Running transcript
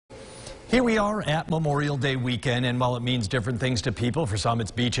Here we are at Memorial Day weekend, and while it means different things to people, for some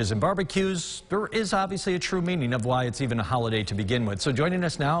it's beaches and barbecues, there is obviously a true meaning of why it's even a holiday to begin with. So joining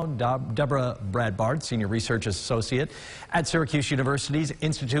us now, Debroah Bradbard, Senior Research Associate at Syracuse University's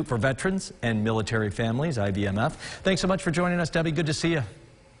Institute for Veterans and Military Families, IVMF. Thanks so much for joining us, Debbie. Good to see you.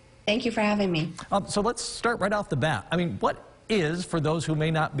 Thank you for having me. So let's start right off the bat. I mean, what is, for those who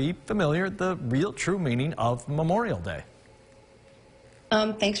may not be familiar, the real true meaning of Memorial Day?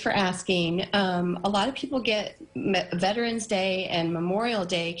 Thanks for asking. A lot of people get Veterans Day and Memorial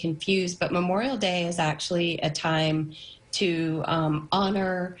Day confused, but Memorial Day is actually a time to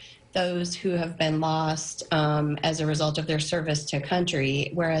honor those who have been lost as a result of their service to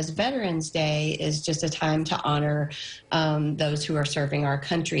country, whereas Veterans Day is just a time to honor those who are serving our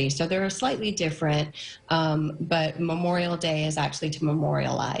country. So they're slightly different, but Memorial Day is actually to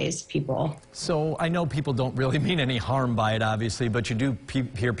memorialize people. So I know people don't really mean any harm by it, obviously, but you do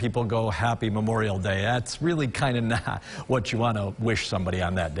hear people go, Happy Memorial Day. That's really kind of not what you want to wish somebody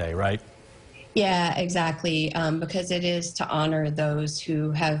on that day, right? Yeah, exactly, because it is to honor those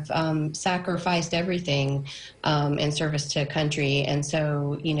who have sacrificed everything in service to country. And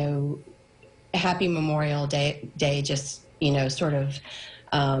so, you know, Happy Memorial Day just, you know, sort of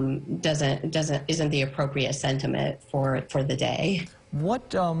isn't the appropriate sentiment for the day. What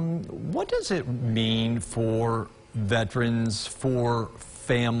does it mean for veterans, for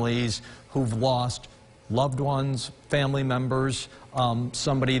families who've lost loved ones, family members,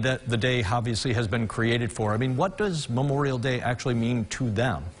 somebody that the day obviously has been created for? I mean, what does Memorial Day actually mean to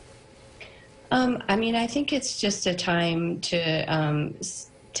them? I mean, I think it's just a time to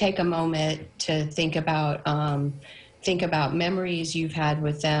take a moment to think about memories you've had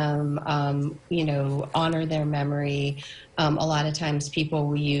with them, you know, honor their memory. A lot of times people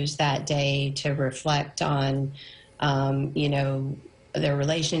will use that day to reflect on, you know, their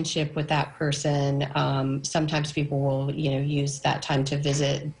relationship with that person. Sometimes people will, you know, use that time to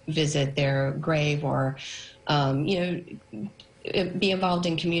visit their grave, or, you know, be involved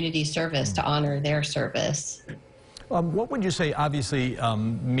in community service to honor their service. What would you say, obviously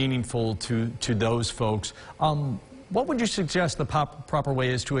meaningful to those folks? What would you suggest the proper way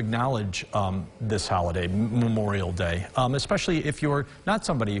is to acknowledge this holiday, Memorial Day, especially if you're not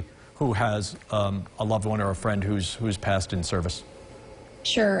somebody who has a loved one or a friend who's passed in service?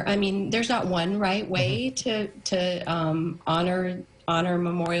 Sure. I mean, there's not one right way to honor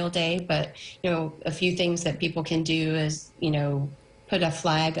Memorial Day, but, you know, a few things that people can do is, you know, put a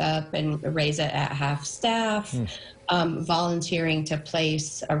flag up and raise it at half staff, volunteering to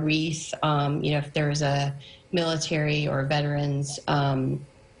place a wreath, you know, if there's a military or veterans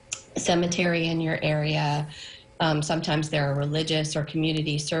cemetery in your area. Sometimes there are religious or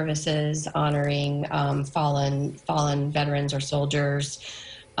community services honoring fallen veterans or soldiers,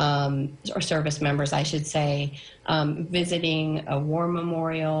 or service members, I should say, visiting a war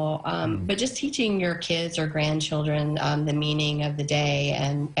memorial, but just teaching your kids or grandchildren the meaning of the day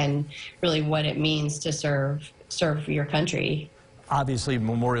and really what it means to serve your country. Obviously,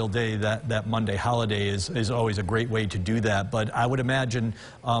 Memorial Day, that Monday holiday, is always a great way to do that, but I would imagine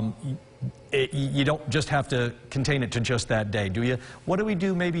you don't just have to contain it to just that day, do you? What do we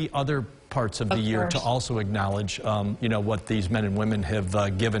do maybe other parts of the year to also acknowledge, you know, what these men and women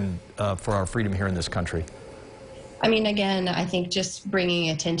have given for our freedom here in this country? I mean, again, I think just bringing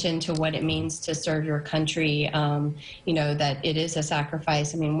attention to what it means to serve your country, you know, that it is a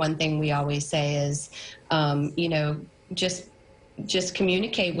sacrifice. I mean, one thing we always say is, you know, just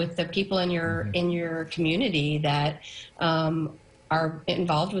communicate with the people in your community that are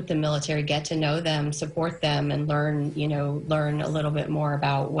involved with the military, get to know them, support them, and learn a little bit more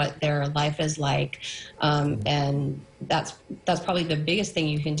about what their life is like. And that's probably the biggest thing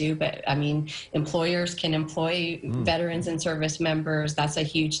you can do. But I mean, employers can employ veterans and service members. That's a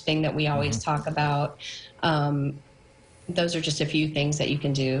huge thing that we always talk about. Those are just a few things that you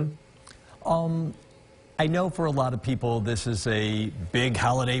can do. I know for a lot of people this is a big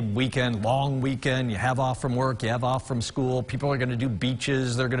holiday weekend, long weekend. You have off from work, you have off from school. People are going to do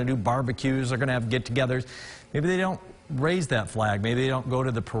beaches, they're going to do barbecues, they're going to have get-togethers. Maybe they don't raise that flag, maybe they don't go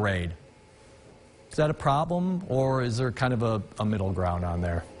to the parade. Is that a problem, or is there kind of a middle ground on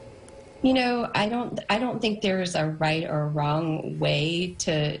there? You know, I don't think there's a right or wrong way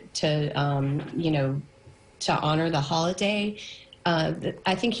to you know, to honor the holiday.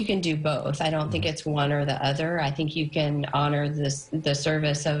 I think you can do both. I don't think it's one or the other. I think you can honor the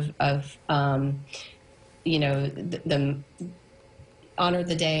service of you know, honor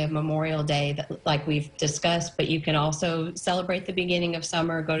the day of Memorial Day, like we've discussed, but you can also celebrate the beginning of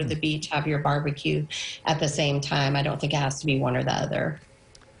summer, go to the beach, have your barbecue at the same time. I don't think it has to be one or the other.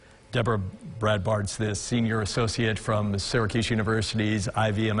 Deborah Bradbard's the Senior Associate from Syracuse University's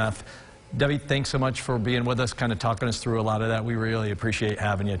IVMF. Debbie, thanks so much for being with us, kind of talking us through a lot of that. We really appreciate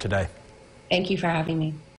having you today. Thank you for having me.